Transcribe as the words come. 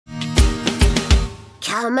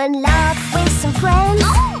Come and laugh with some friends.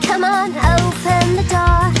 Come on, open the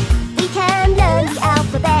door. We can learn the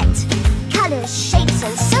alphabet, colours, shapes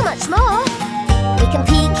and so much more. We can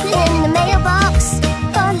peek in the mailbox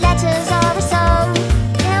for letters or a song.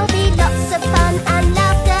 There'll be lots of fun and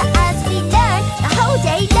laughter as we learn the whole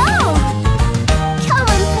day long. Come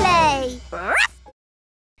and play.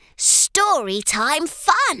 Storytime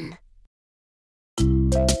fun.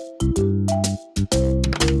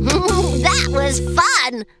 That was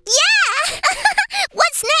fun! Yeah!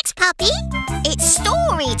 What's next, Puppy? It's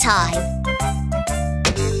story time.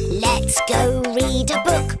 Let's go read a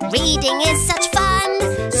book. Reading is such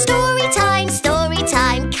fun. Story time, story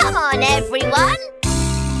time. Come on, everyone.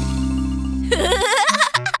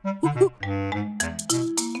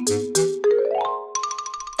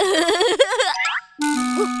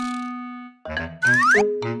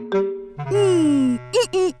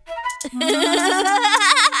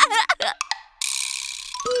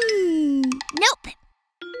 Nope.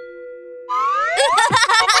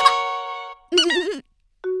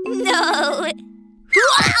 No.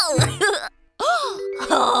 Wow!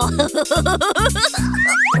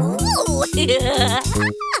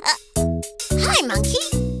 Hi, Monkey.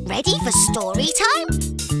 Ready for story time?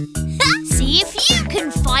 See if you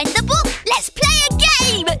can find the book. Let's play a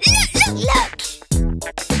game. Look.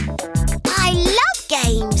 I love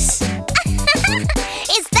games.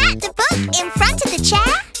 Is that the book in front of the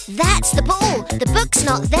chair? That's the ball. The book's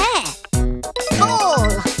not there.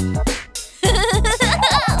 Ball.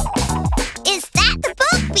 Is that the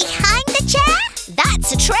book behind the chair?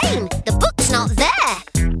 That's a train. The book's not there.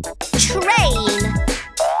 Train.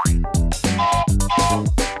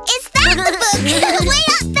 Is that the book way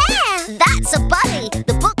up there? That's a bunny.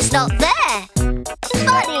 The book's not there.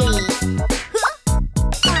 Bunny.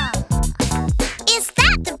 Is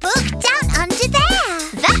that the book down under there?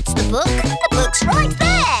 That's the book. The book's right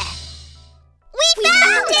there. We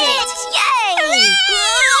found it! Yay!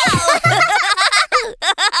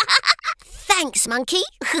 Thanks, Monkey.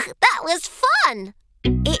 That was fun.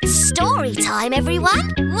 It's story time,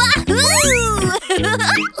 everyone. Wahoo!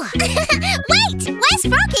 Wait, where's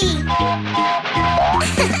Froggy?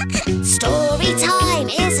 Story time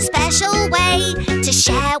is a special way to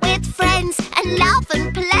share with friends and laugh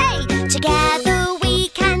and play. Together we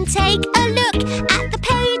can take a look at the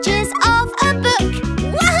pages of a book.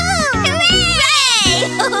 Woohoo! Hooray!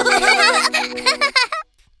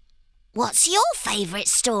 What's your favourite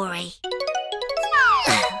story?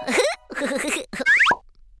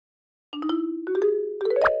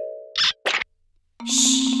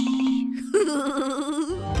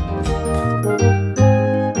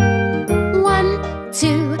 One,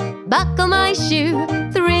 two, buckle my shoe.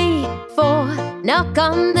 3, 4, knock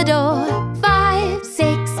on the door. 5,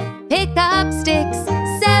 6, pick up sticks.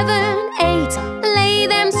 7, 8, lay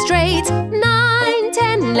them straight. 9,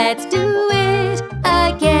 10, let's do it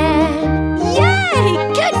again. Yay!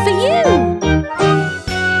 Good for you!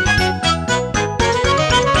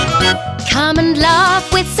 Come and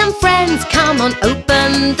laugh with some friends. Come on,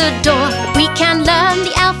 open the door. We can learn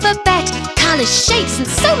the alphabet, colours, shapes and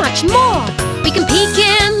so much more. We can peek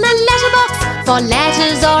in the letterbox for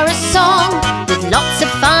letters or a song, with lots of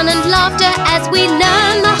fun and laughter as we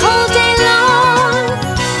learn the whole day long.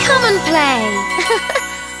 Come and play.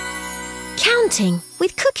 Counting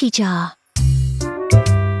with Cookie Jar.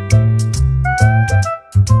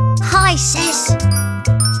 Hi, Sis.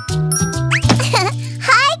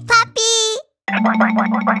 Hi, Puppy!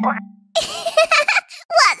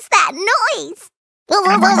 What's that noise?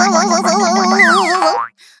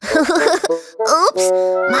 Oops,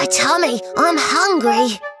 my tummy. I'm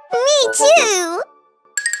hungry. Me too!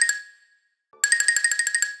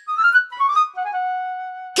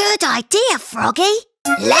 Good idea, Froggy.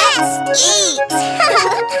 Let's eat!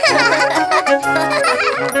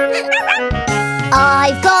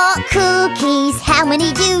 I've got cookies. How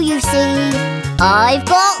many do you see? I've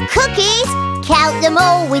got cookies. Count them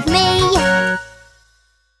all with me.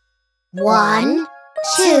 1,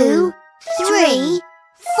 2, 3,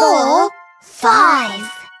 4, 5.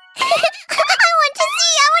 I want to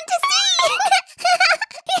see! I want to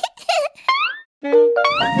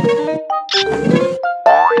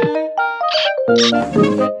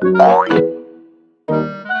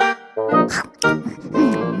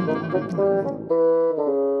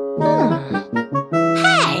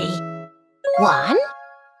Hey! 1,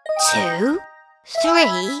 2,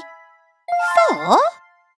 3, 4.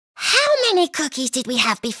 How many cookies did we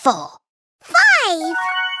have before? 5.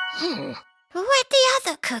 Where'd the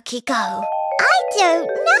other cookie go? I don't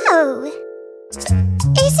know.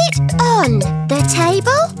 Is it on the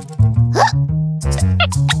table?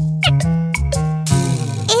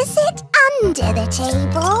 under the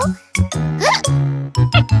table.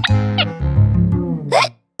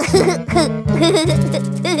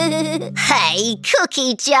 Hey,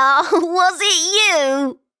 Cookie Jar, was it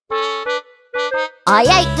you? I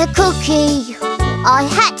ate the cookie. I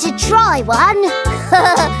had to try one.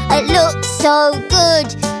 It looked so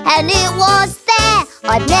good, and it was there.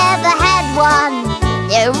 I'd never had one.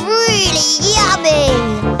 They're really yummy.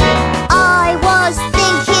 I was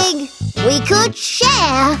thinking we could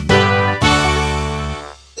share.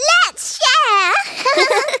 Let's share!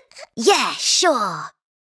 Yeah, sure.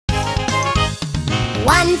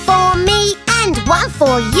 One for me and one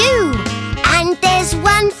for you. And there's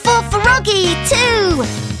one for Froggy too.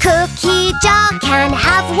 Cookie Jar can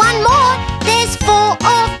have one more. There's 4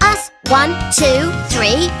 of us. 1, 2,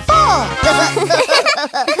 3, 4.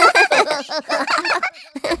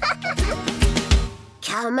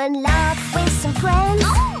 Come and laugh with some friends.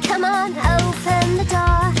 Come on, open the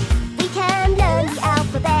door. We can learn the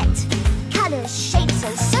alphabet, colours, shapes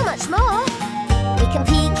and so much more. We can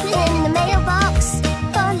peek in the mailbox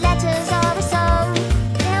for letters or a song.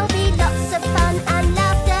 There'll be lots of fun and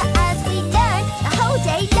laughter as we learn the whole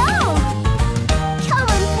day long. Come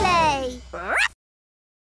and play.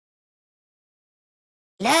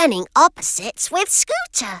 Learning opposites with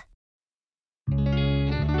Scooter.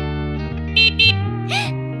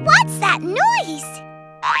 What's that noise?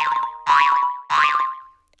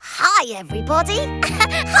 Hi, everybody.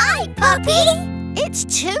 Hi, Puppy. It's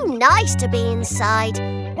too nice to be inside.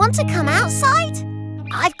 Want to come outside?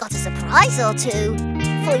 I've got a surprise or two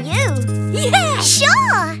for you. Yeah,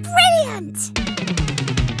 sure. Brilliant.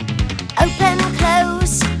 Open,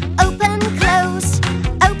 close, open, close.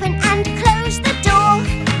 Open and close the door.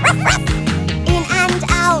 Ruff, ruff. In and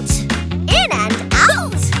out. In and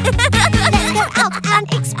out. Let's go out and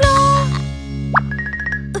explore.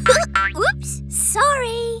 Oops,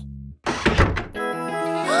 sorry. 1,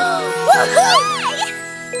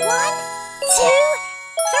 2,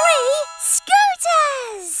 3,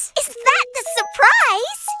 scooters! Is that the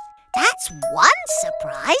surprise? That's one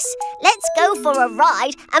surprise. Let's go for a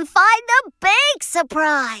ride and find the big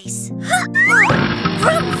surprise.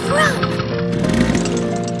 Vroom, vroom.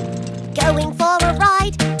 Going for a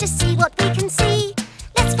ride to see what we can see.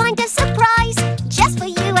 Let's find a surprise just for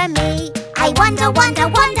you and me. I wonder, wonder,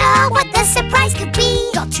 wonder what the surprise could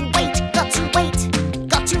be. Got to wait, got to wait,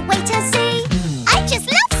 got to wait and see. I just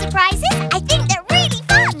love surprises. I think they're really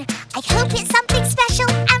fun. I hope it's something special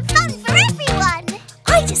and fun for everyone.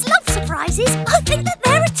 I just love surprises. I think that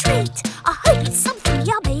they're a treat. I hope it's something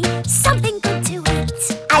yummy, something good to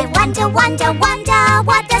eat. I wonder, wonder, wonder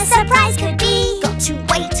what the surprise could be. Got to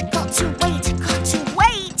wait, got to wait, got to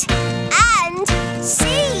wait and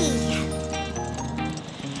see.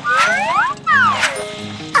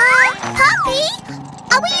 Puppy,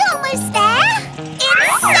 are we almost there?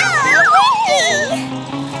 It's so windy!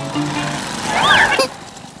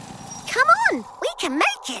 Come on, we can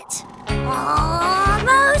make it.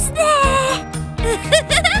 Almost there!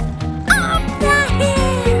 Up the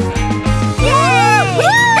hill! Yay!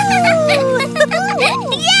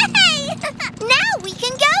 Yay! Now we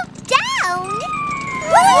can go down!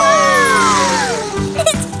 Woo!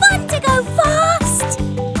 It's fun to go fast!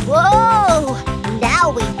 Whoa, now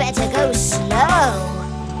we better go slow.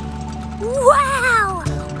 Wow!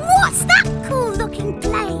 What's that cool-looking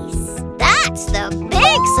place? That's the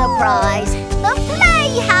big surprise, the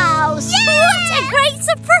playhouse. Yeah! What a great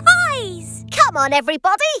surprise! Come on,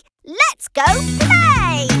 everybody, let's go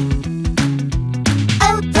play.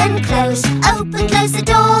 Open, close the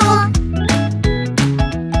door.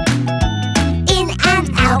 In and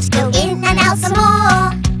out, go in and out some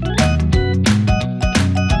more.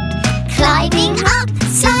 Climbing up,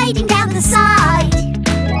 sliding down the side.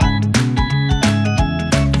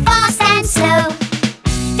 Fast and slow,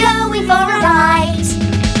 going for a ride.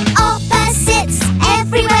 Opposites,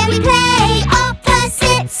 everywhere we play.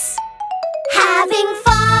 Opposites, having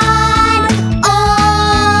fun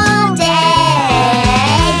all day.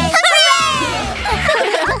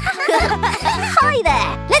 Hi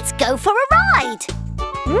there, let's go for a ride.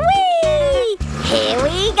 Whee! Here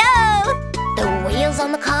we go. The wheels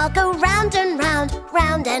on the car go round and round,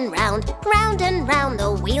 round and round, round and round.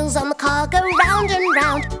 The wheels on the car go round and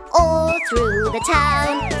round, all through the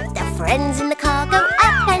town. The friends in the car go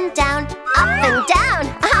up and down, up and down,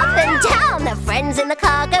 up and down. The friends in the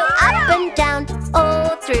car go up and down,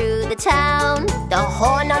 all through the town. The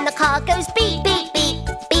horn on the car goes beep, beep, beep,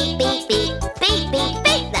 beep, beep, beep, beep, beep,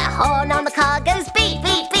 beep. The horn on the car goes beep,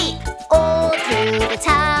 beep, beep, all through the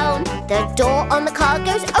town. The door on the car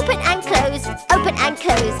goes open and close, open and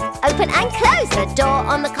close, open and close. The door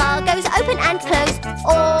on the car goes open and close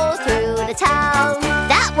all through the town.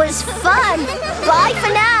 That was fun! Bye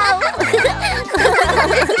for now!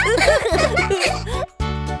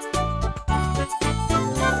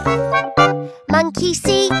 Monkey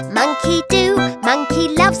see, monkey do, monkey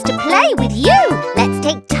loves to play with you. Let's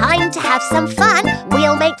take time to have some fun.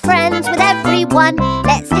 We'll make friends with everyone.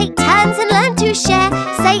 Let's take turns and learn to share.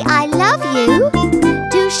 Say I love you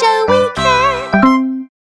to show we care.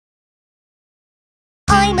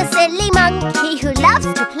 I'm a silly monkey who loves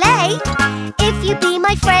to play. If you be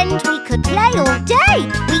my friend, we could play all day.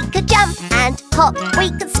 We could jump and hop, we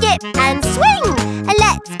could skip and swing.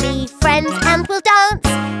 Let's be friends and we'll dance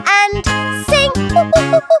and sing.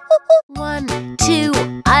 1, 2,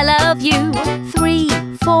 I love you. 3,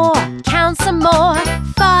 4, count some more.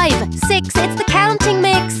 5, 6, it's the counting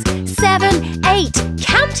mix. 7, 8,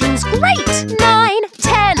 counting's great. 9,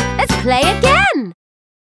 10, let's play again.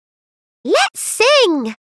 Let's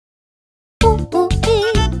sing. 1,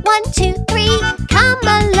 2, 3, come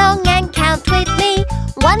along and count with me.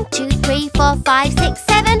 1, 2, 3, 4, 5, 6,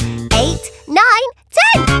 7, 8, 9,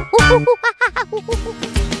 10.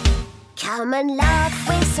 Come and laugh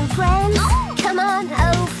with some friends. Come on,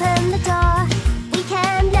 open the door. We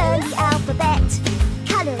can learn the alphabet,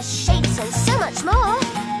 colours, shapes and so much more.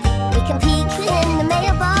 We can peek in the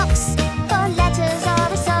mailbox for letters or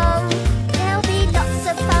a song. There'll be lots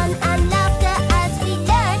of fun and laughter as we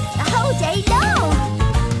learn the whole day long.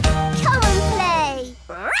 Come and play.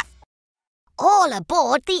 All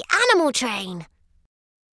aboard the animal train.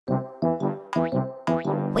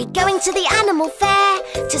 We're going to the animal fair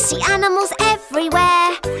to see animals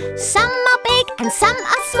everywhere. Some are big and some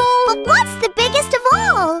are small. But what's the biggest of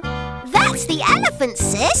all? That's the elephant,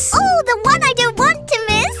 sis. Oh, the one I don't want to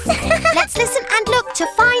miss. Let's listen and look to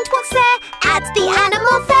find what's there at the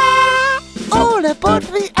animal fair. All aboard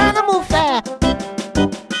the animal fair.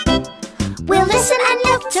 We'll listen and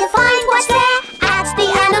look to find what's there at the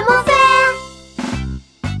animal fair.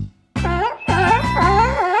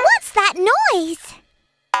 What's that noise?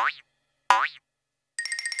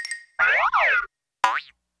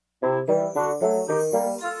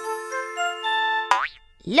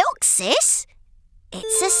 Look, sis.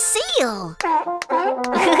 It's a seal.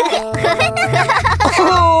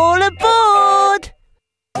 All aboard!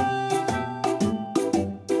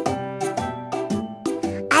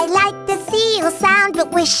 I like the seal sound,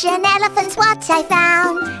 but wish an elephant's what I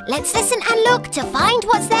found. Let's listen and look to find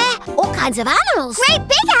what's there. All kinds of animals. Great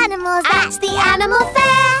big animals At the animal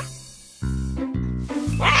fair.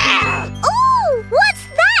 Ooh, what's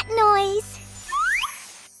that noise?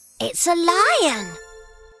 It's a lion.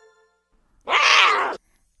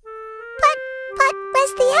 But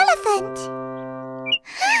where's the elephant?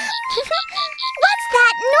 What's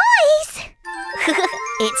that noise?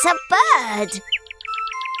 It's a bird.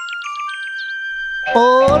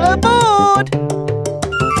 All aboard!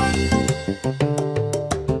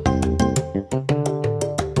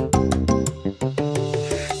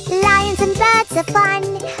 Lions and birds are fun,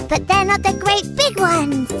 but they're not the great big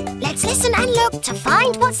ones. Let's listen and look to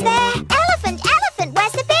find what's there. Elephant, elephant,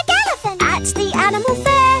 where's the big elephant? At the animal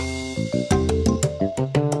fair.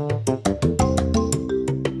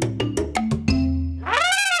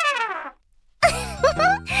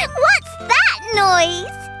 What's that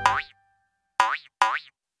noise?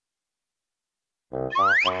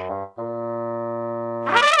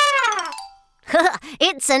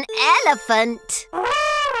 It's an elephant.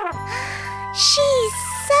 She's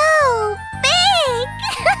so big!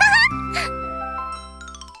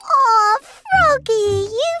 Oh, Froggy,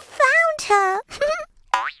 you found her.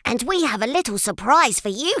 And we have a little surprise for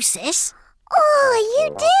you, sis. Oh, you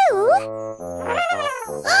do?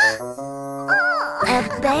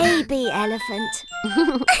 A baby elephant.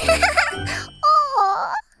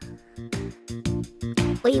 Oh.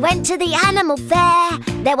 We went to the animal fair.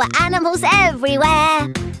 There were animals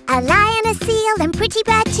everywhere. A lion, a seal, and pretty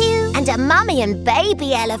bird too. And a mummy and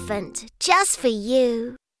baby elephant, just for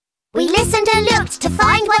you. We listened and looked to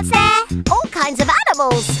find what's there. All kinds of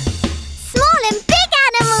animals. Small and big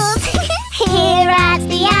animals. Here at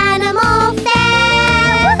the animal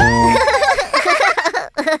fair.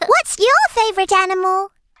 What's your favourite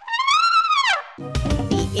animal?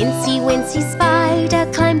 The incy-wincy spider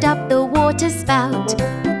climbed up the water spout.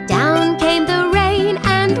 Down came the rain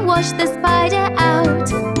and washed the spider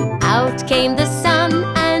out. Out came the sun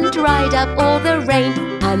and dried up all the rain.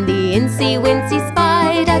 And the incy-wincy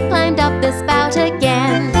spider climbed up the spout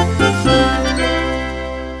again.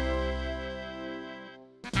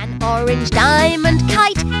 An orange diamond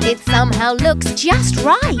kite it somehow looks just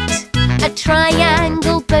right. A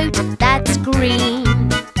triangle boat that's green,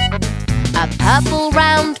 a purple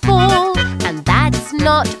round ball, and that's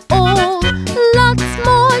not all. Lots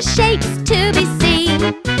more shapes to be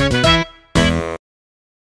seen.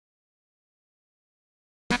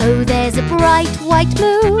 Oh, there's a bright white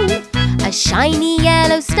moon, a shiny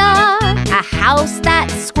yellow star, a house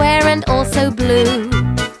that's square and also blue,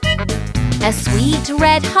 a sweet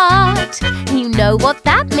red heart. You know what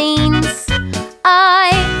that means.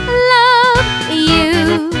 I love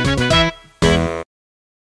you.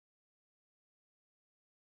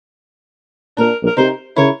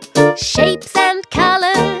 Shapes and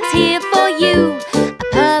colours here for you. A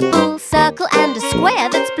purple circle and a square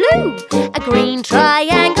that's blue. A green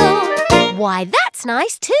triangle. Why, that's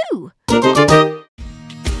nice too.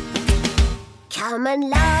 Come and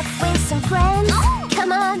laugh with some friends.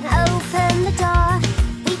 Come on, open the door.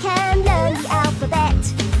 We can learn the alphabet,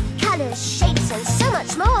 colours, shapes and so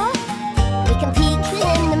much more. We can peek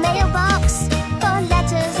in the mailbox for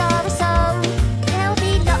letters or a song. There'll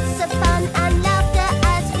be lots of fun and laughter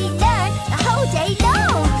as we learn the whole day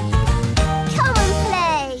long. Come and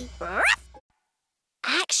play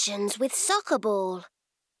actions with soccer ball.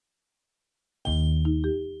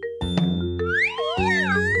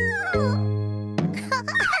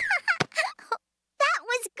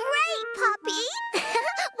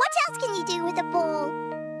 Can you do with a ball?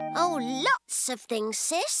 Oh, lots of things,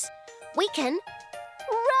 sis. We can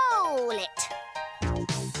roll it.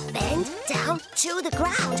 Bend down to the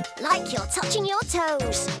ground like you're touching your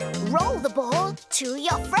toes. Roll the ball to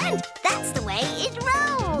your friend. That's the way it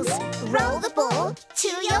rolls. Roll the ball to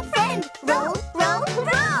your friend. Roll, roll,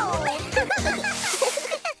 roll.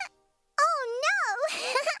 Oh, no!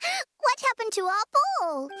 What happened to our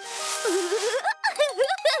ball?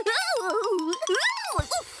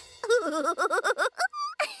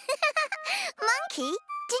 Monkey,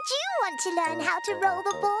 did you want to learn how to roll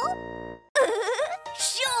the ball?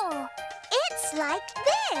 Sure. It's like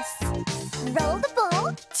this. Roll the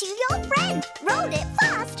ball to your friend. Roll it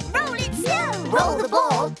fast, roll it slow. Roll the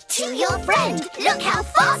ball to your friend. Look how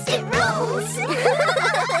fast it rolls.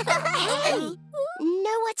 Hey,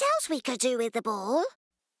 know what else we could do with the ball?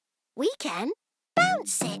 We can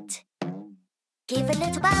bounce it. Give a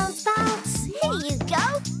little bounce, bounce. Here you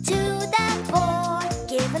go. To the ball.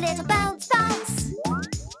 Give a little bounce, bounce.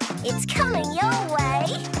 It's coming your way.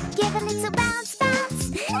 Give a little bounce, bounce.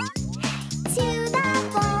 To the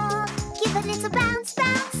ball. Give a little bounce,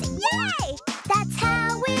 bounce. Yay! That's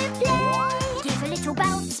how we play. Give a little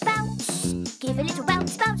bounce, bounce. Give a little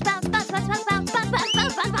bounce, bounce, bounce, bounce, bounce, bounce, bounce, bounce, bounce,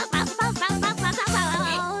 bounce, bounce, bounce, bounce, bounce, bounce, bounce,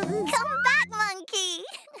 bounce. Come back, Monkey.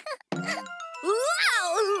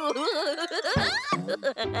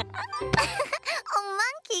 Oh,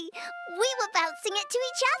 Monkey, we were bouncing it to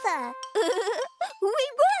each other. We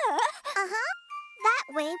were? Uh-huh. That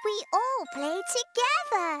way we all play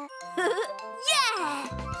together. Yeah!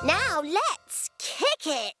 Now let's kick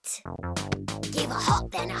it. Give a hop,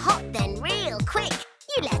 then real quick.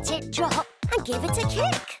 You let it drop and give it a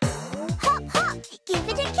kick. Hop, hop, give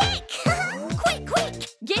it a kick. Quick, quick,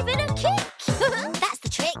 give it a kick. That's the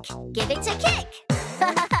trick. Give it a kick.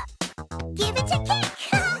 Give it a kick.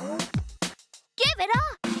 Give it a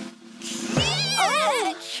kick.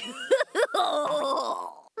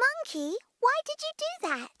 Monkey, why did you do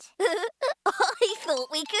that? I thought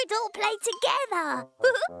we could all play together.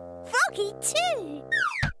 Froggy too.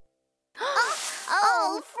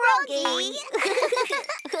 Oh, Froggy.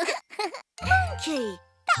 Monkey,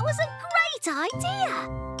 that was a great idea.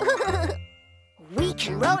 We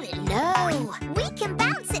can roll it low. We can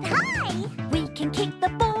bounce it high. We can kick the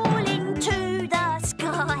ball into the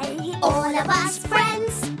sky. All of us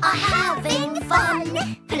friends are having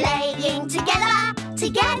fun, playing together,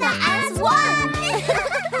 together as one.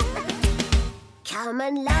 Come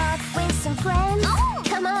and laugh with some friends.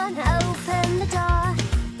 Come on, open the door.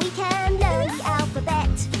 We can learn the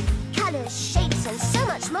alphabet, colours, shapes and so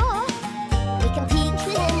much more. We can peek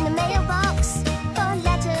in the mailbox for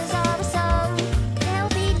letters or a song. There'll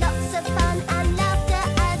be lots of fun and laughter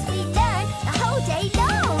as we learn the whole day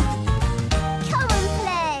long. Come and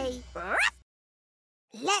play.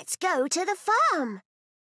 Let's go to the farm.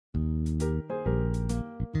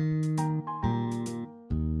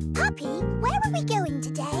 Puppy, where are we going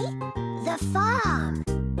today? The farm.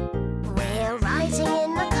 We're riding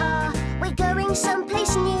in the car. We're going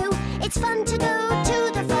someplace new. It's fun to go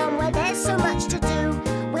to the farm where there's so much to do.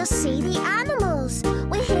 We'll see the animals.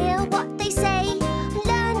 We'll hear what they say.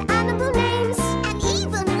 Learn animal names. And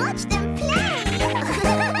even watch them play.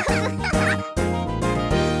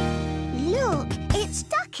 Look, it's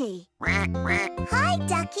Ducky. Hi,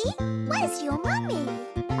 Ducky.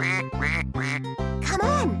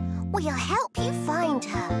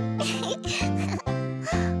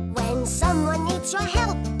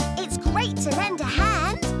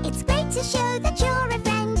 to show that you're a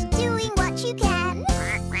friend, doing what you can.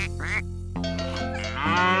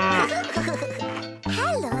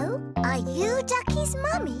 Hello, are you Ducky's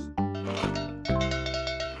mummy?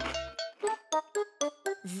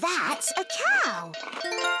 That's a cow.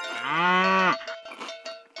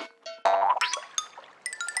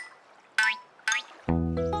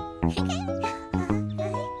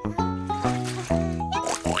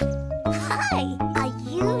 Hi, are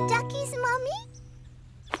you Ducky's mummy?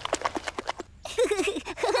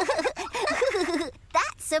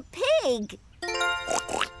 That's a pig.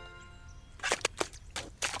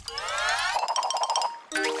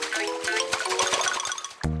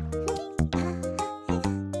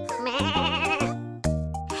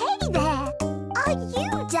 Hey there, are you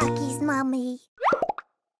Ducky's mummy?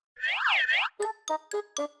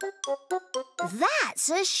 That's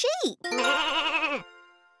a sheep.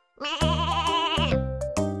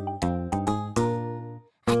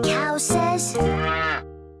 A cow says,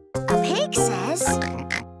 a pig says,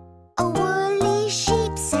 a woolly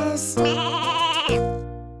sheep says. We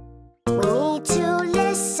need to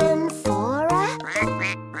listen for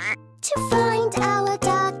to find our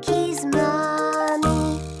Ducky's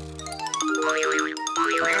mummy.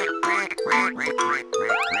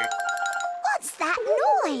 What's that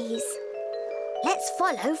noise? Let's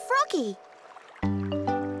follow Froggy.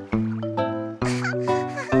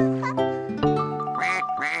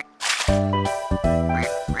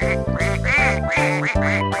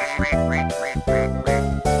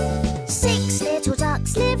 Six little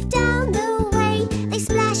ducks live down the way. They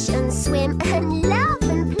splash and swim and laugh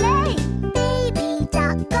and play. Baby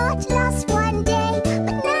duck got lost one day,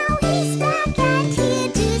 but now he's back and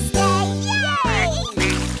here to stay. Yay!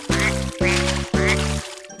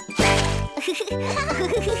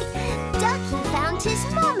 Ducky found his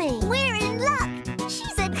mummy. We're in luck.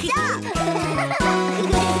 She's a duck.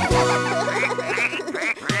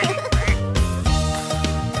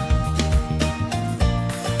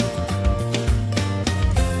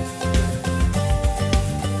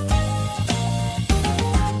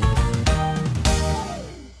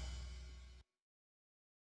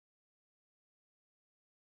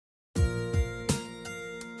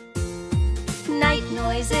 Night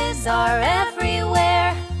noises are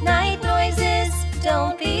everywhere. Night noises,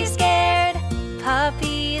 don't be scared.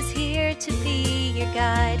 Puppy is here to be your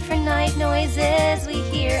guide for night noises we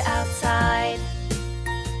hear outside.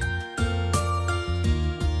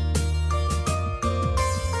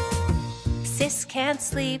 Sis can't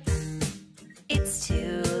sleep, it's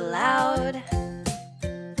too loud.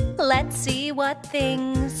 Let's see what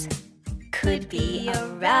things could be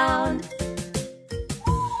around.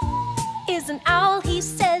 Is an owl, he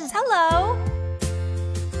says hello.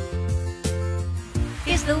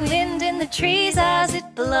 Is the wind in the trees as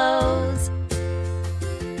it blows.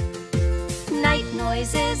 Night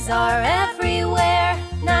noises are everywhere.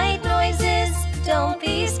 Night noises, don't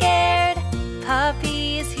be scared.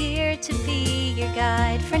 Puppy is here to be your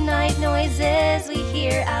guide for night noises we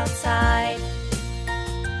hear outside.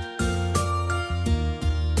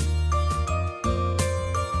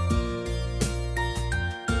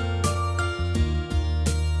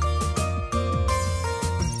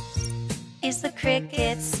 Is the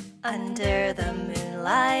crickets under the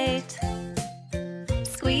moonlight?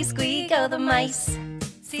 Squee, squee, go the mice.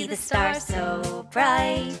 See the stars so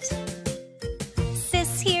bright.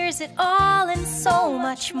 Sis hears it all and so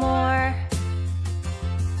much more.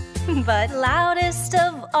 But loudest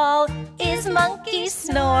of all is Monkey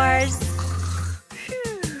snores.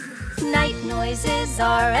 Night noises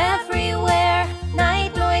are everywhere.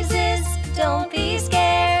 Night noises, don't be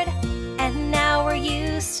scared. And now we're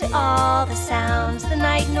used to all the sounds. The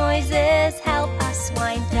night noises help us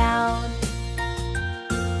wind down.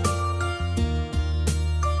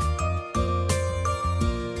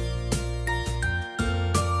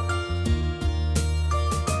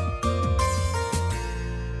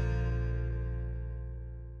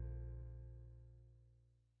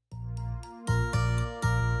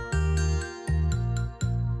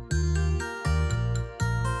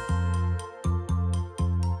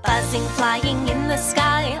 Buzzing, flying in the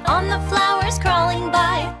sky, on the flowers crawling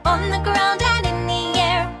by, on the ground and in the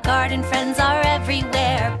air. Garden friends are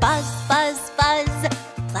everywhere. Buzz, buzz, buzz,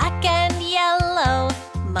 black and yellow.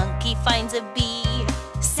 Monkey finds a bee,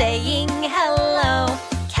 saying hello.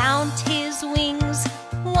 Count his wings,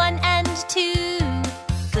 1 and 2.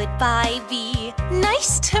 Goodbye, bee,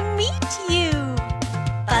 nice to meet you.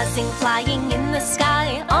 Buzzing, flying in the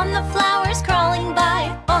sky, on the flowers crawling by,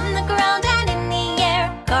 on the ground and in the air.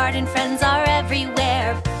 Garden friends are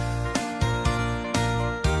everywhere.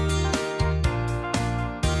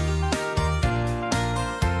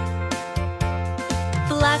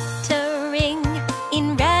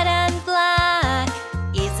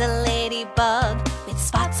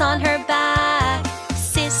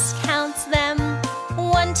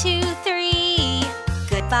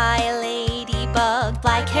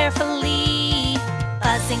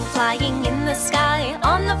 flying in the sky,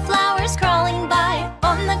 on the flowers crawling by,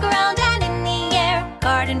 on the ground and in the air.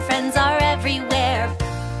 Garden friends are everywhere.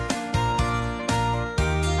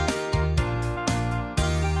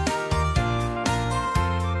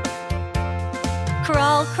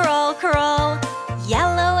 Crawl, crawl, crawl,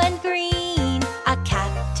 yellow and green. A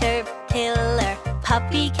caterpillar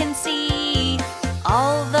puppy can see.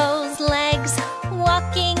 All those legs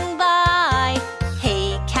walking by.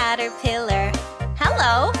 Hey, caterpillar,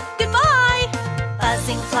 hello, goodbye.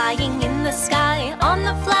 Buzzing, flying in the sky, on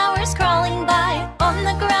the flowers crawling by, on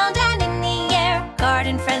the ground and in the air.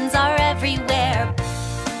 Garden friends are everywhere.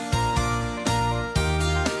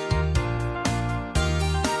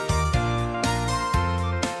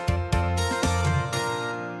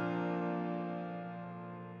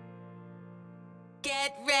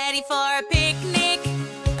 Get ready for a picnic.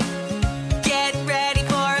 Get ready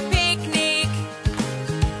for a picnic.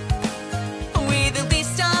 With a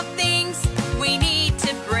list of things we need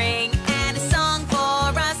to bring and a song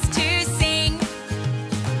for us to sing.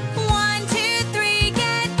 1, 2, 3,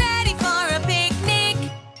 get ready for a picnic.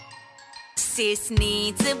 Sis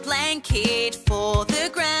needs a blanket for the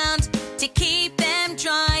ground to keep them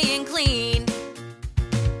dry and clean.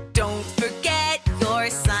 Don't forget your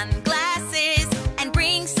sunglasses and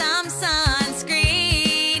bring some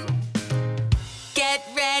sunscreen. Get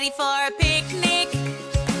ready for a picnic.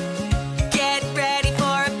 Get ready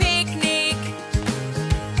for a picnic.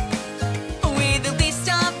 With a list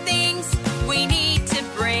of things we need to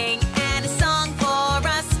bring and a song for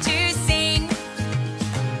us to sing.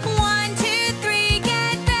 1, 2, 3,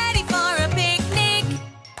 get ready for a picnic.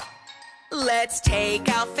 Let's take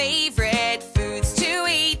our favorite foods to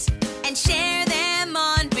eat and share them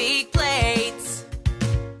on big plates.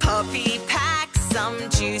 Puppy packs some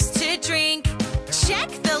juice to drink. Check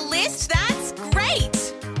the list, that's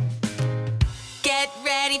great. Get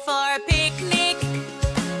ready for a picnic.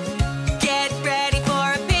 Get ready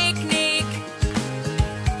for a picnic.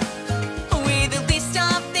 With a list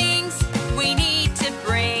of things we need to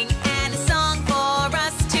bring and a song for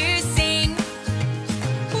us to sing.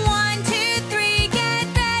 1, 2, 3, get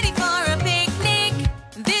ready for a picnic.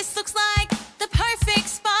 This looks like the perfect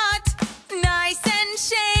spot. Nice and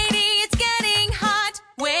shady, it's getting hot.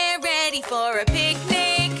 We're ready for a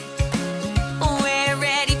picnic. We're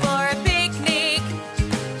ready for a picnic.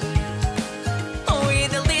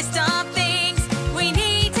 With a list of things we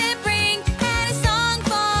need to bring and a song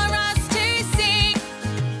for us to sing.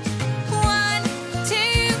 1,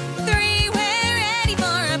 2, 3, we're ready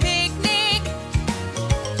for a picnic.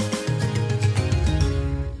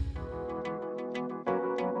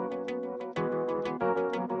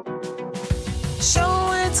 Show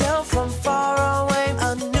and tell from far away,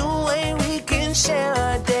 a new way we can share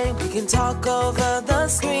our day. We can talk over the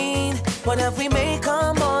screen. What have we made?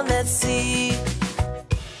 Come on, let's see.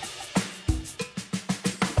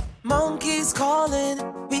 Monkey's calling,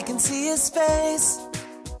 we can see his face.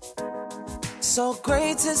 So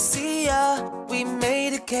great to see ya, we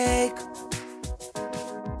made a cake.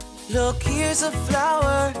 Look, here's a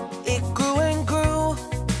flower, it grew and grew.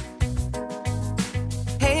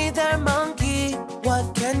 Hey there, monkey,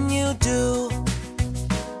 what can you do?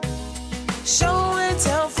 Show and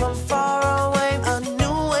tell from far away, a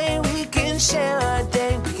new way we can share our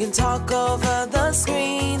day. We can talk over the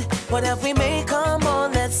screen. What have we made? Come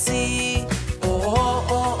on, let's see. Oh, oh,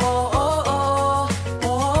 oh, oh, oh, oh.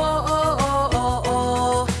 Oh, oh, oh, oh,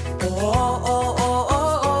 oh. Oh, oh, oh,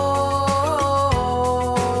 oh,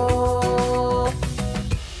 oh.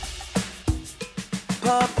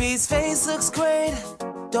 Puppy's face looks great.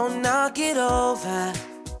 Don't knock it over.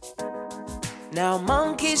 Now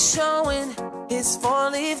monkey's showing his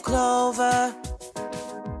 4-leaf clover.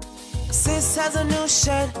 Sis has a new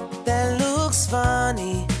shirt that looks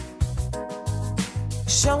funny.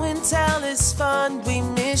 Show and tell is fun, we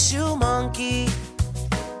miss you, monkey.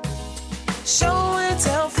 Show and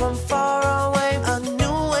tell from far away, a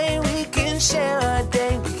new way we can share our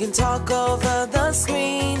day. We can talk over the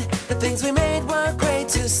screen. The things we made were great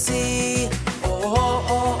to see. Oh, oh,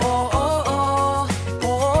 oh, oh, oh, oh.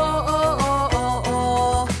 Oh, oh, oh, oh,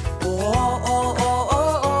 oh. Oh, oh, oh,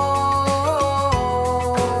 oh, oh.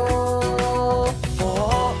 Oh,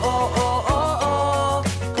 oh, oh, oh, oh.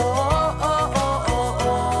 Oh, oh, oh, oh,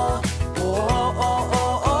 oh. Oh, oh,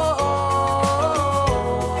 oh,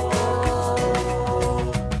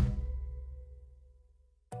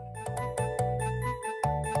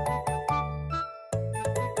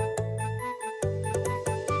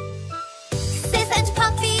 Sis and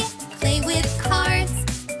Puppy play with cars.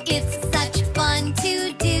 It's such fun to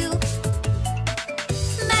do.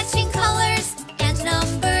 Matching colors and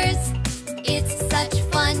numbers. It's such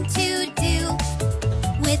fun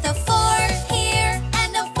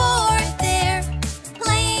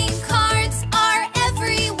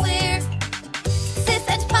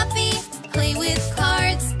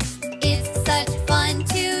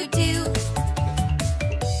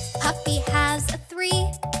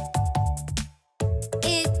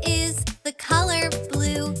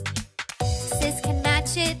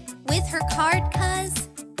with her card 'cause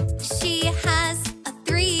she has a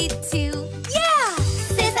 3 too. Yeah!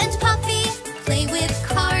 Sis and Puppy play with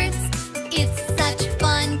cards. It's such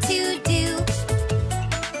fun to do.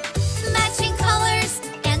 Matching colors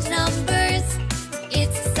and numbers.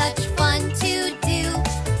 It's such fun to do.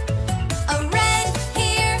 A red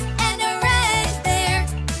here and a red there.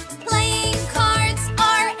 Playing cards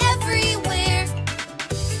are everywhere.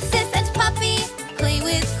 Sis and Puppy play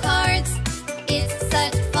with cards. It's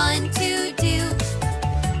such fun to do.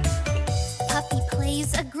 Puppy plays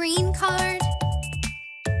a green card.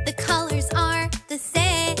 The colors are the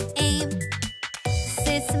same.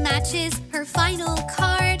 Sis matches her final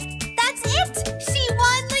card. That's it! She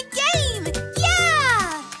won the game!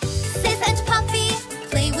 Yeah! Sis and Puppy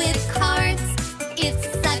play with cards. It's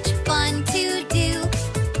such fun to do.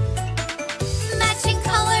 Matching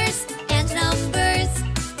colors and numbers.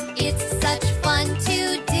 It's such fun to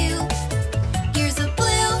do. Here's a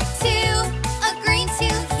blue 2, a green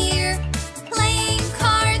 2 here. Playing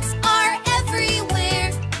cards are everywhere.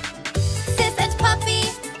 Sis and Puppy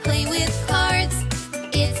play with cards.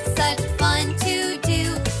 It's such fun to do.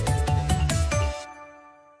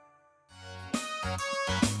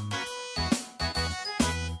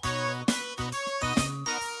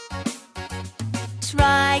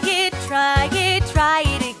 Try it, try it, try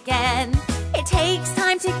it again. It takes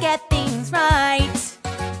time to get things right.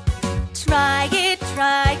 Try it,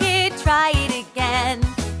 try it, try it again.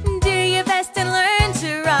 Do your best and learn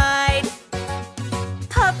to ride.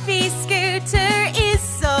 Puppy Scooter is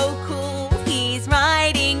so cool. He's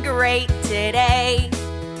riding great today.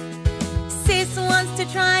 Sis wants to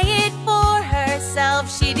try it for herself.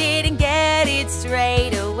 She didn't get it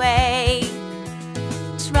straight away.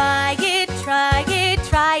 Try it, try it,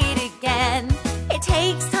 try it again. It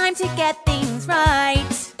takes time to get things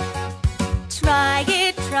right. Try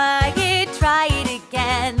it, try it, try it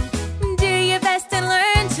again. Do your best and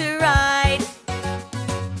learn to ride.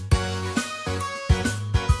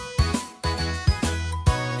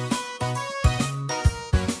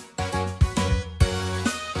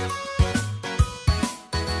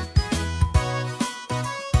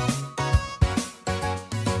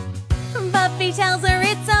 Puppy tells her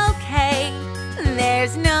it's okay.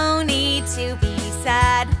 There's no need to be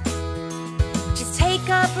sad. Just take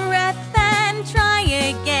a breath and try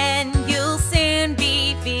again. You'll soon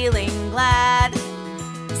be feeling glad.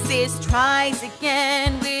 Sis tries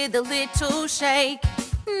again with a little shake.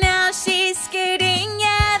 Now she's scooting,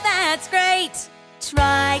 yeah, that's great.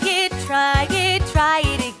 Try it, try it, try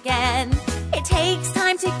it again. It takes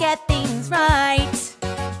time to get things right.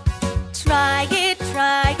 Try it,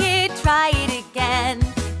 try it, try it again.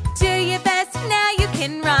 Do your best, now you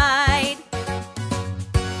can ride.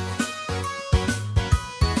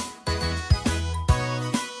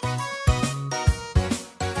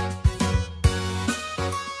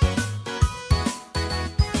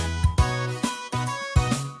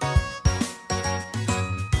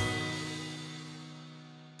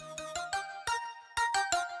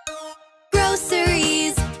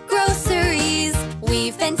 Groceries, groceries.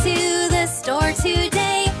 We've been to the store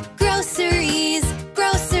today. Groceries,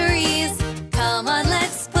 groceries. Come on,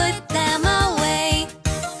 let's put them away.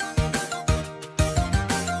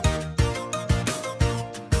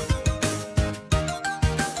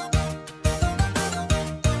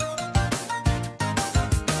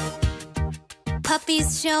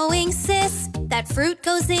 Puppy's showing Sis that fruit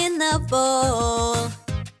goes in the bowl.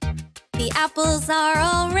 The apples are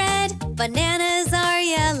all red, bananas are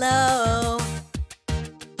yellow.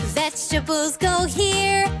 Vegetables go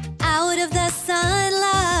here, out of the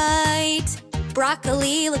sunlight.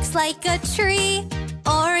 Broccoli looks like a tree.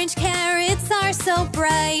 Orange carrots are so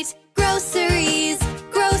bright. Groceries,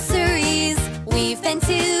 groceries. We've been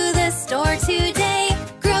to the store today.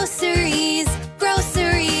 Groceries,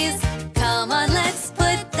 groceries. Come on, let's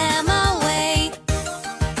put them away.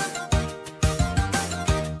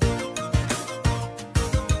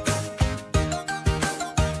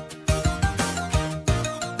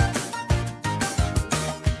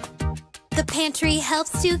 The pantry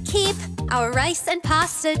helps to keep our rice and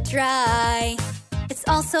pasta dry. It's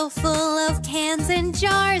also full of cans and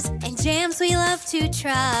jars and jams we love to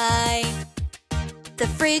try. The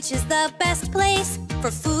fridge is the best place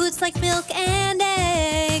for foods like milk and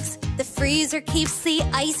eggs. The freezer keeps the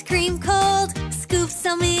ice cream cold. Scoop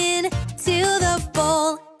some in to the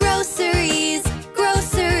bowl. Groceries,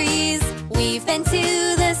 groceries. We've been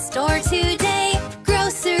to the store today.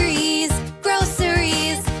 Groceries,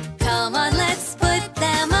 groceries. Come on, let's put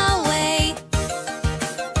them away.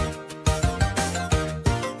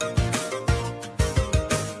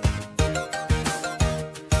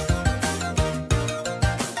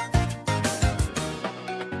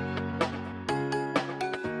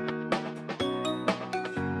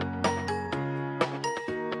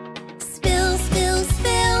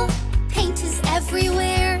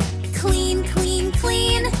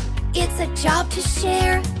 a job to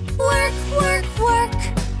share. Work, work, work.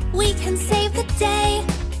 We can save the day.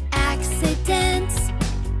 Accidents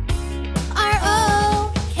are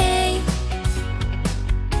okay.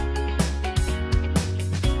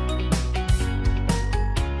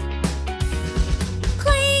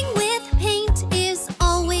 Playing with paint is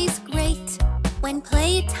always great. When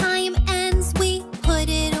playtime ends, we put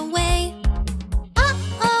it away.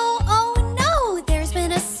 Uh-oh, oh no, there's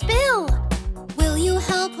been a spill. Will you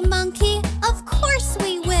help, Monkey? Of course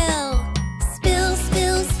we will. Spill,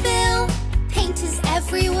 spill, spill. Paint is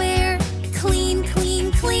everywhere. Clean,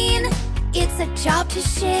 clean, clean. It's a job to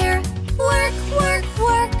share. Work, work,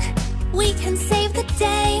 work. We can save the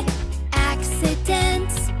day.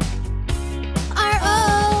 Accidents are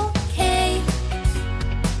okay.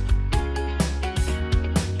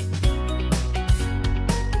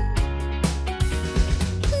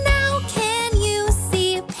 Now can you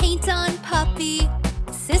see paint on Puppy?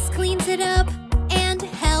 Sis cleans it up and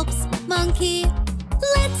helps Monkey.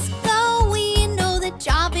 Let's go, we know the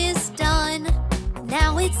job is done.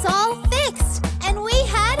 Now it's all fixed and we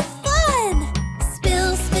had fun.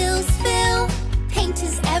 Spill, spill, spill. Paint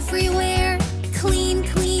is everywhere. Clean,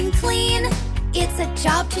 clean, clean. It's a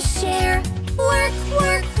job to share. Work,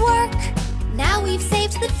 work, work. Now we've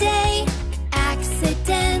saved the day.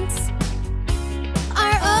 Accidents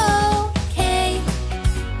are okay.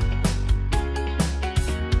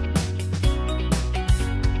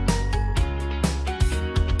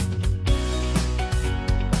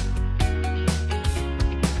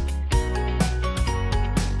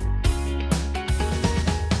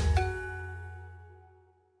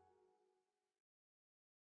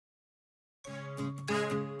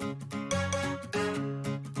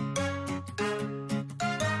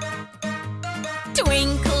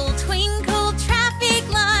 Twinkle, twinkle, traffic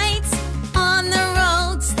lights on the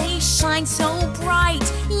roads, they shine so bright.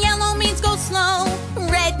 Yellow means go slow,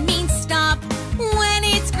 red means stop. When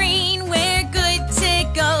it's green, we're good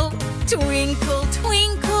to go. Twinkle,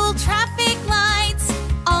 twinkle, traffic lights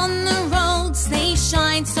on the roads, they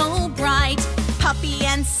shine so bright. Puppy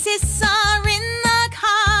and Sis are in the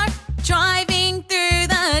car, driving through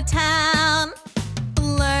the town,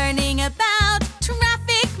 learning about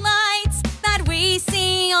traffic lights that we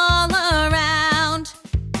see all around.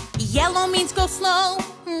 Yellow means go slow,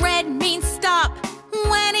 red means stop.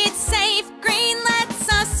 When it's safe, green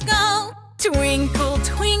lets us go. Twinkle,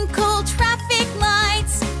 twinkle, traffic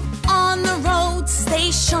lights on the roads,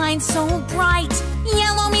 they shine so bright.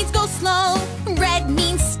 Yellow means go slow, red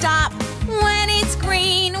means stop. When it's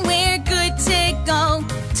green, we're good to go.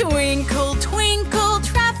 Twinkle, twinkle,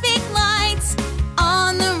 traffic lights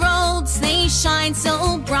on the roads, they shine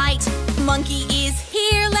so bright. Monkey is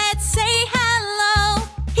here, let's say hello.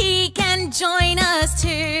 He can join us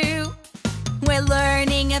too. We're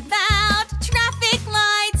learning about traffic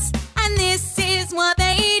lights, and this is what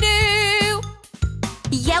they do.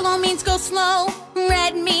 Yellow means go slow,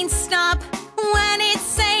 red means stop. When it's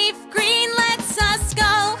safe, green lets us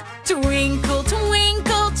go. Twinkle,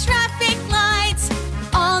 twinkle, traffic lights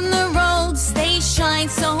on the roads, they shine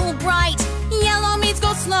so bright. Yellow means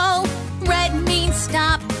go slow, red means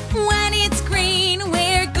stop. When it's green,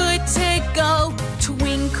 we're good to go.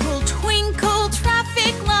 Twinkle, twinkle,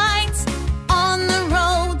 traffic lights on the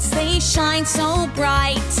roads, they shine so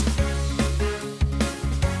bright.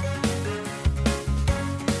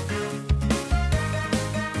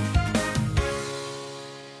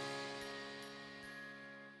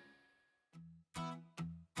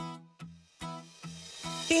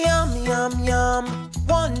 Yum, yum, yum.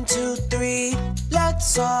 1, 2, 3.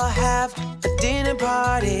 Let's all have a dinner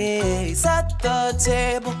party. Set the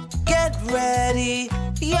table, get ready.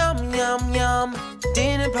 Yum, yum, yum.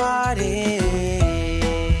 Dinner party.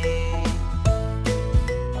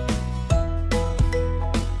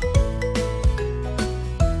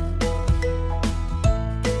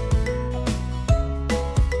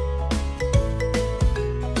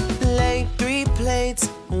 Lay 3 plates,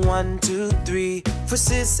 1, 2, 3. For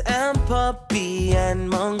Sis and Puppy and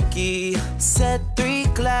Monkey. Set 3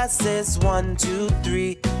 glasses, 1, 2,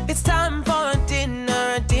 3. It's time for a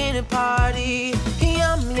dinner party.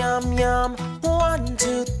 Yum, yum, yum. 1,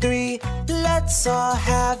 2, 3. Let's all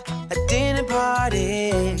have a dinner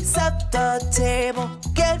party. Set the table,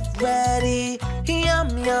 get ready.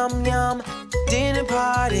 Yum, yum, yum. Dinner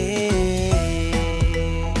party.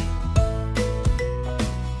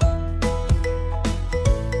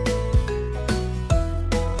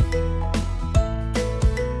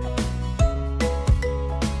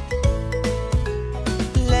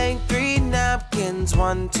 Lay 3 napkins,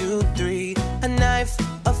 1, 2, 3. A knife,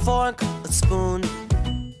 a fork, a spoon.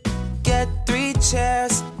 Get 3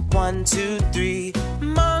 chairs, 1, 2, 3.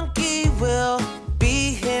 Monkey will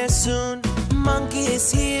be here soon. Monkey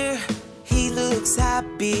is here, he looks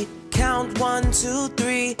happy. Count 1, 2,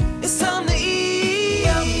 3. It's time to eat.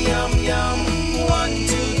 Yum, yum, yum. 1, 2,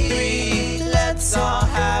 3. Let's all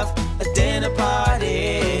have a dinner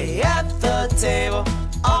party at the table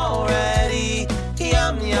already.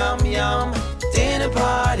 Yum, yum, yum. Dinner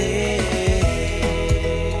party.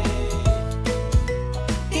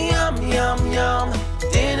 Yum, yum, yum.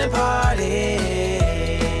 Dinner party.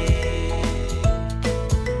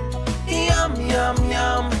 Yum, yum,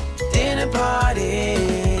 yum. Dinner party.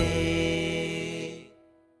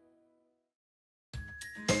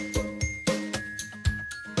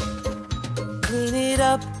 Clean it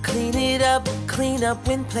up, clean it up, clean up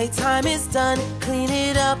when playtime is done. Clean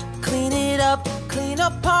it up, clean it up, clean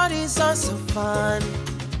up parties are so fun.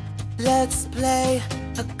 Let's play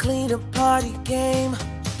a clean up party game.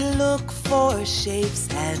 Look for shapes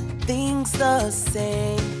and things the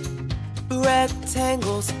same.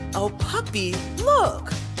 Rectangles, oh puppy,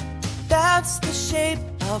 look! That's the shape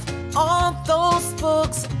of all those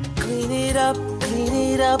books. Clean it up, clean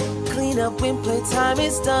it up, clean up when playtime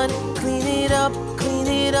is done. Clean it up, clean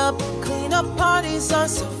it up, clean up parties are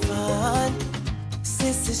so fun.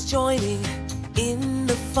 Sis is joining in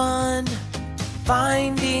the fun.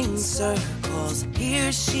 Finding circles,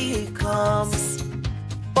 here she comes.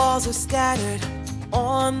 Balls are scattered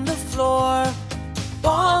on the floor.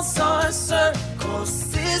 Balls are circles,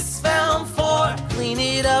 sis found 4. Clean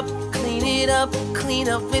it up, clean it up, clean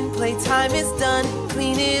up when playtime is done.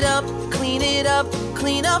 Clean it up, clean it up,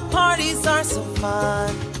 clean up parties are so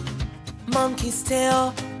fun. Monkey's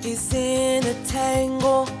tail is in a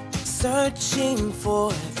tangle, searching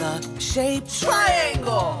for the shape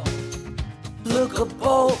triangle. Look, a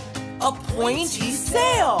boat, a pointy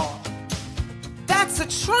sail. That's a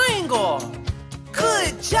triangle.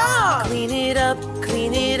 Good job! Clean it up,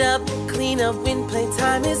 clean it up, clean up when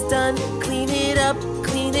playtime is done. Clean it up,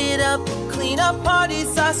 clean it up, clean up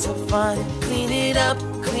parties are so fun. Clean it up,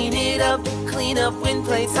 clean it up, clean up when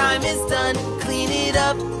playtime is done. Clean it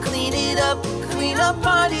up, clean it up, clean up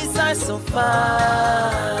parties are so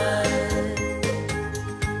fun.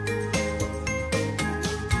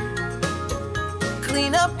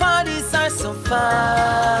 Clean up parties are so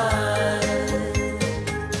fun.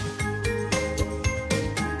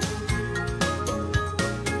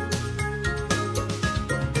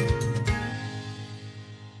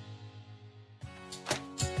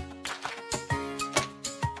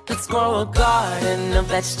 Let's grow a garden of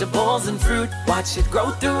vegetables and fruit. Watch it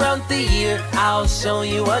grow throughout the year. I'll show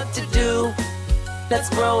you what to do. Let's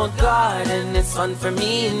grow a garden, it's fun for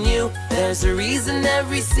me and you. There's a reason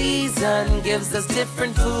every season gives us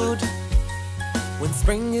different food. When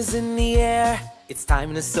spring is in the air, it's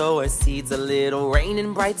time to sow our seeds. A little rain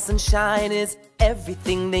and bright sunshine is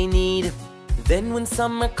everything they need. Then when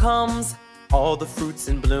summer comes, all the fruits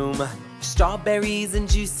in bloom. Strawberries and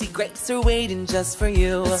juicy grapes are waiting just for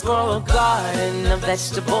you. Let's grow a garden of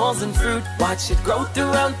vegetables and fruit. Watch it grow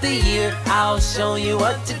throughout the year. I'll show you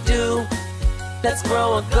what to do. Let's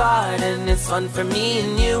grow a garden, it's fun for me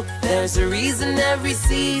and you. There's a reason every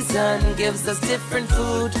season gives us different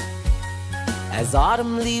food. As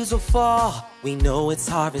autumn leaves will fall, we know it's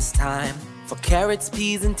harvest time. For carrots,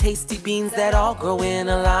 peas, and tasty beans that all grow in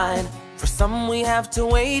a line. For some we have to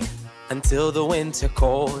wait until the winter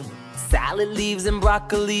cold. Salad leaves and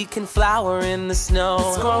broccoli can flower in the snow.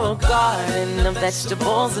 Let's grow a garden of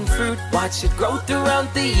vegetables and fruit. Watch it grow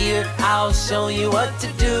throughout the year. I'll show you what to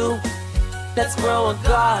do. Let's grow a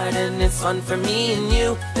garden, it's fun for me and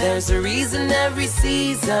you. There's a reason every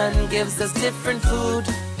season gives us different food.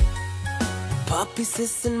 Puppy,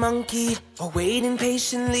 sis, and monkey are waiting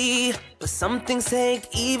patiently, but some things take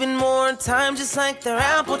even more time, just like their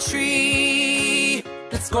apple tree.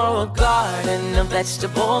 Let's grow a garden of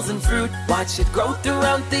vegetables and fruit. Watch it grow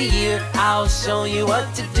throughout the year. I'll show you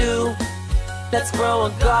what to do. Let's grow a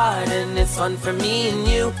garden, it's fun for me and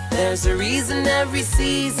you. There's a reason every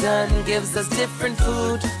season gives us different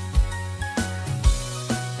food.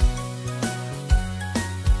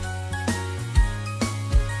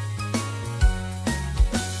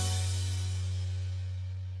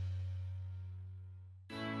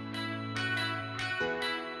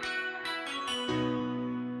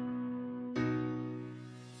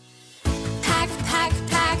 Pack, pack,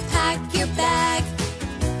 pack, pack your bag.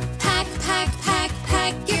 Pack, pack, pack,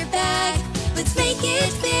 pack your bag. Let's make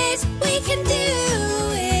it fit, we can do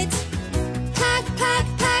it. Pack, pack,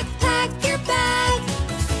 pack, pack your bag.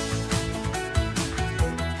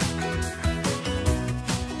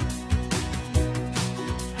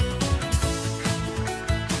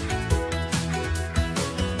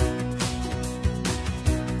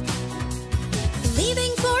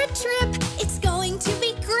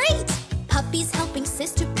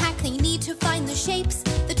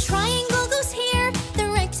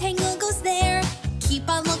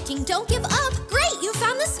 and don't give up. Great, you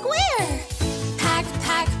found the square. Pack,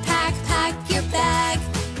 pack, pack, pack your bag.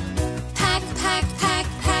 Pack, pack, pack,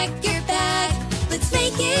 pack your bag. Let's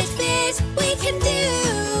make it fit, we can do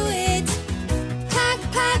it. Pack,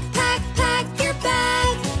 pack, pack, pack your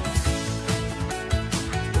bag.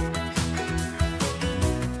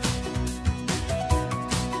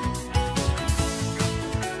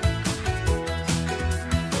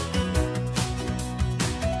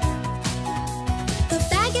 The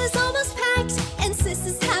bag is almost packed and Sis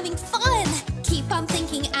is having fun. Keep on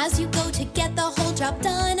thinking as you go to get the whole job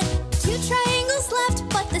done. 2 triangles left,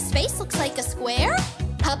 but the space looks like a square.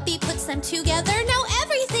 Puppy puts them together, now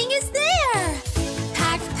everything is there.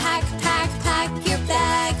 Pack, pack, pack, pack your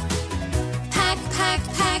bag. Pack, pack,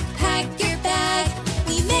 pack, pack your bag.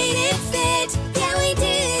 We made it fit, yeah we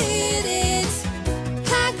did it.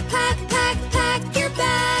 Pack, pack, pack, pack your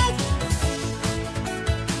bag.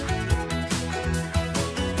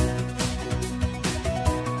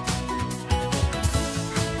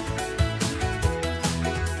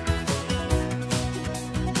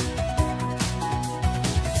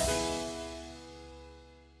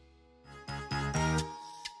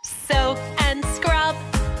 Soak and scrub,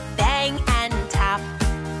 bang and tap.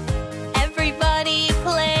 Everybody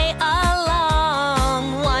play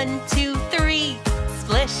along. 1, 2, 3,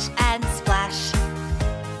 splish and splash.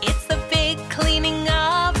 It's the big cleaning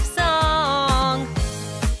up song.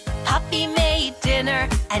 Puppy made dinner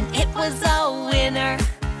and it was a winner.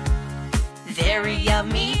 Very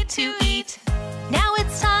yummy to eat. Now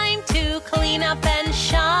it's time to clean up and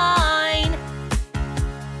shine.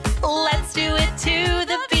 Let's do it to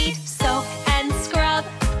the beat. Soak and scrub,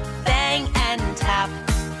 bang and tap.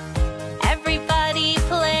 Everybody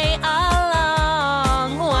play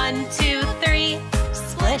along. 1, 2, 3,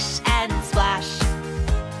 splish and splash.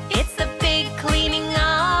 It's the big cleaning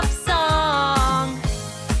up song.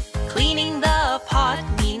 Cleaning the pot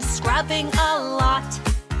means scrubbing a lot.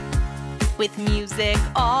 With music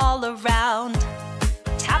all around.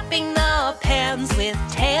 Tapping the pans with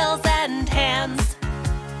tails and hands.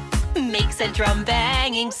 Makes a drum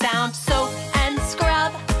banging sound. Soak and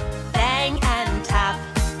scrub, bang and tap.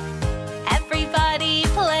 Everybody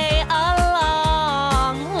play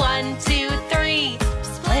along. 1, 2, 3,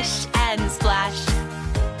 splish and splash.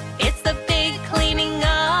 It's the big cleaning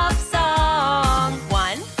up song.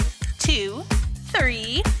 1, 2,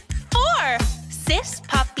 3, 4. Sis,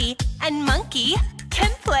 puppy, and monkey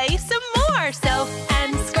can play some more. Soak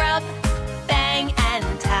and scrub, bang and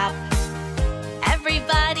tap.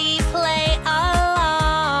 Everybody play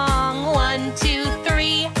along. 1, 2,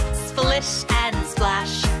 3, splish and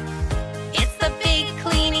splash. It's the big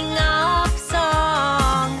cleaning up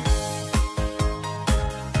song.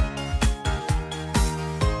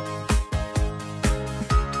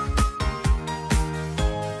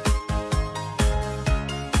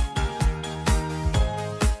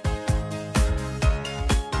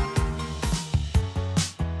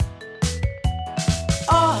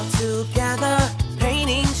 All together,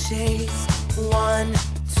 painting shades. 1,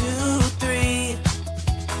 2, 3.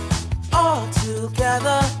 All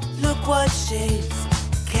together, look what shapes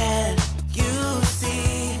can you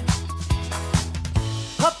see?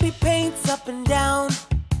 Puppy paints up and down.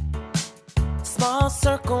 Small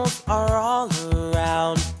circles are all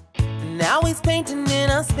around. Now he's painting in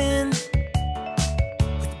a spin,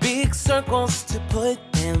 with big circles to put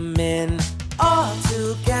them in. All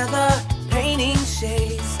together, painting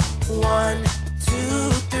shades. 1,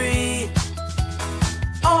 2, 3.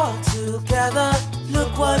 All together,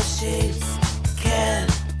 look what shapes can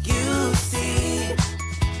you see?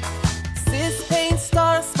 Sis paints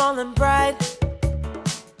stars small and bright,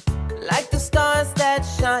 like the stars that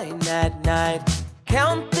shine at night.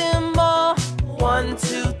 Count them all. 1,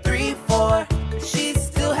 2, 3, 4. She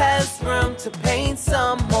still has room to paint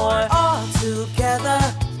some more. All together,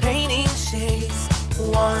 painting shades.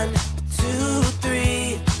 1, 2,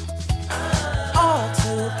 3. All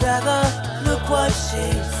together, look what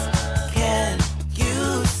shapes can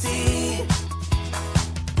you see?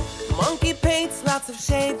 Monkey paints lots of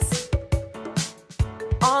shapes.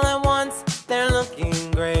 All at once, they're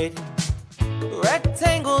looking great.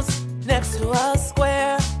 Rectangles next to a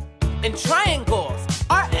square, and triangles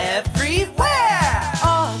are everywhere.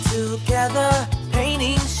 All together,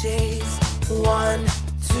 painting shades. 1,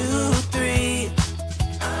 2, 3.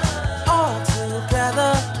 All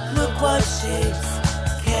together, look what shapes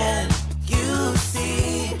can you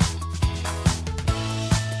see?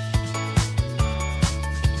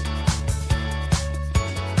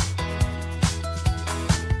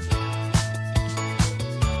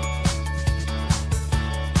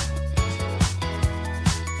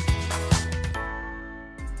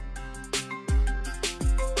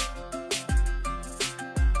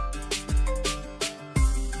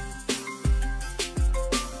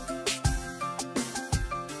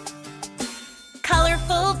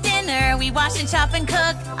 we wash and chop and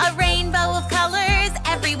cook. A rainbow of colors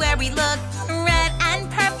everywhere we look. Red and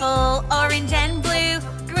purple, orange and blue,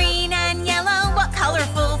 green and yellow, what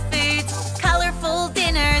colorful foods. Colorful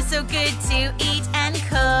dinner, so good to eat and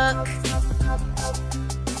cook.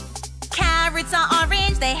 Carrots are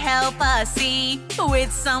orange, they help us see.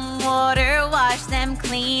 With some water, wash them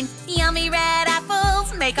clean. Yummy red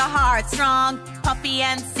apples make our hearts strong. Poppy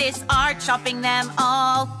and Sis are chopping them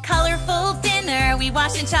all. Colorful dinner, we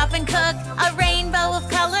wash and chop and cook. A rainbow of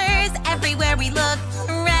colors everywhere we look.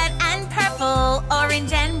 Red and purple,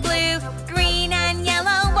 orange and blue, green and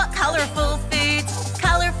yellow, what colorful foods.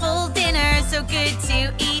 Colorful dinner, so good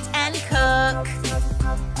to eat and cook.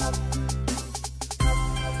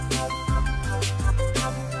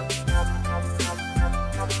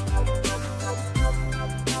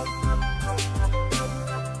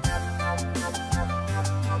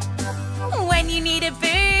 When you need a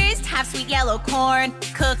boost, have sweet yellow corn.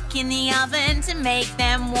 Cook in the oven to make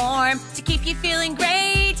them warm. To keep you feeling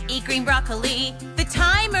great, eat green broccoli. The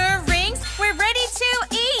timer rings, we're ready to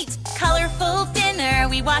eat. Colorful dinner,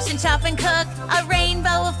 we wash and chop and cook. A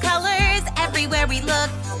rainbow of colors everywhere we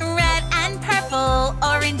look. Red and purple,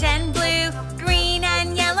 orange and blue, green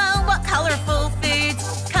and yellow, what colorful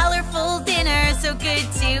foods. Colorful dinner, so good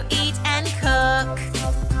to eat and cook.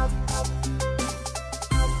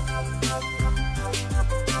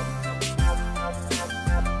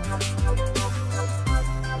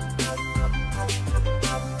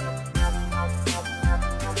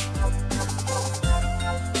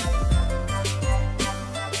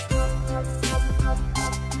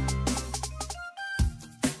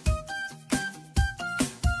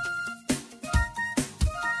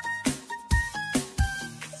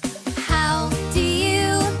 How do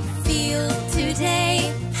you feel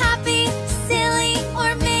today? Happy, silly,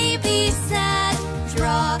 or maybe sad?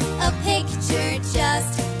 Draw a picture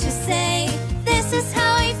just to say, this is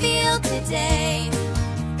how I feel today.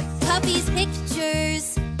 Puppy's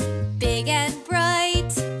pictures, big and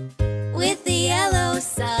bright, with the yellow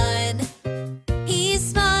sun.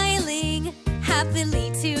 He's smiling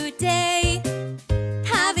happily today,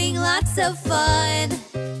 having lots of fun.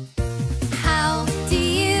 How do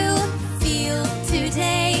you feel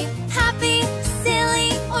today? Happy,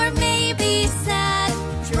 silly, or maybe sad?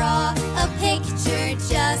 Draw a picture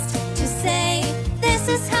just to say, this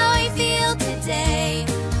is how I feel today.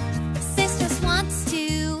 Sis just wants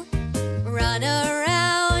to run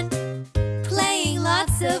around, playing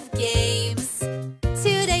lots of games.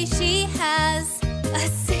 Today she has a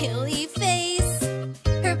silly face.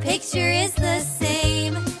 Her picture is the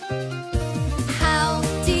same. How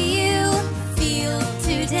do you feel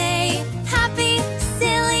today? Happy,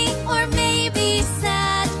 silly, or maybe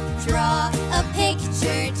sad? Draw a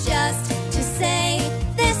picture just to say,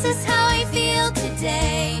 this is how I feel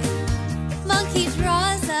today. Monkey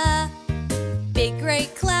draws a big gray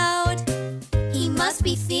cloud. He must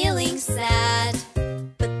be feeling sad.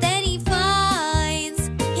 But then he finds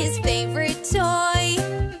his favorite toy,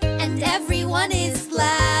 and everyone is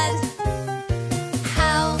glad.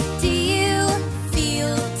 How do you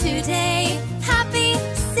feel today? Happy,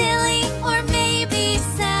 silly, or maybe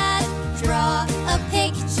sad? Draw a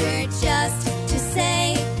picture just to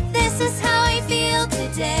say, this is how I feel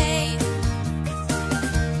today.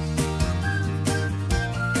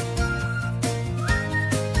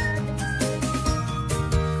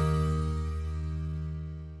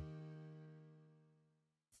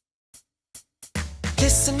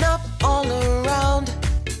 Listen up all around.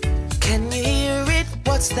 Can you hear it?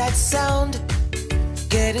 What's that sound?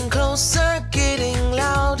 Getting closer, getting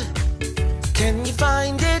loud. Can you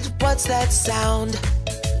find it? What's that sound?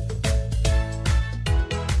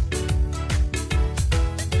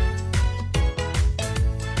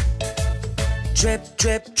 Drip,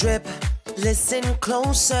 drip, drip. Listen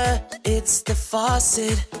closer. It's the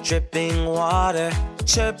faucet dripping water.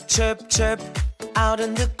 Chirp, chirp, chirp. Out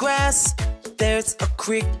in the grass, there's a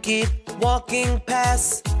cricket walking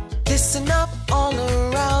past. Listen up all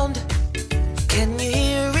around. Can you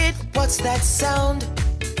hear it? What's that sound?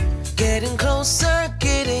 Getting closer,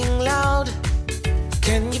 getting loud.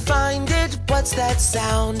 Can you find it? What's that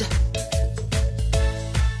sound?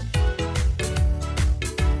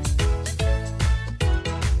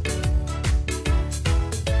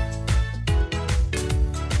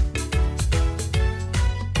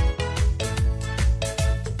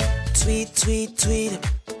 Tweet, tweet, tweet.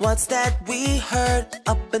 What's that we heard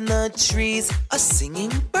up in the trees? A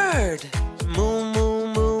singing bird. Moo, moo,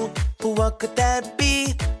 moo. What could that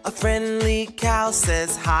be? A friendly cow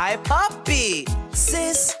says, hi, puppy.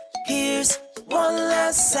 Sis hears one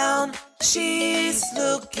last sound. She's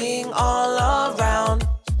looking all around.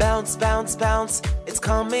 Bounce, bounce, bounce, it's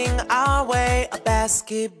coming our way. A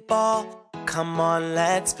basketball, come on,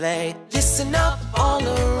 let's play. Listen up all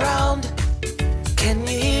around. Can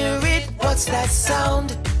you hear it? What's that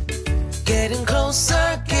sound? Getting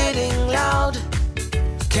closer, getting loud.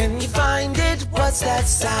 Can you find it? What's that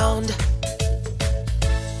sound?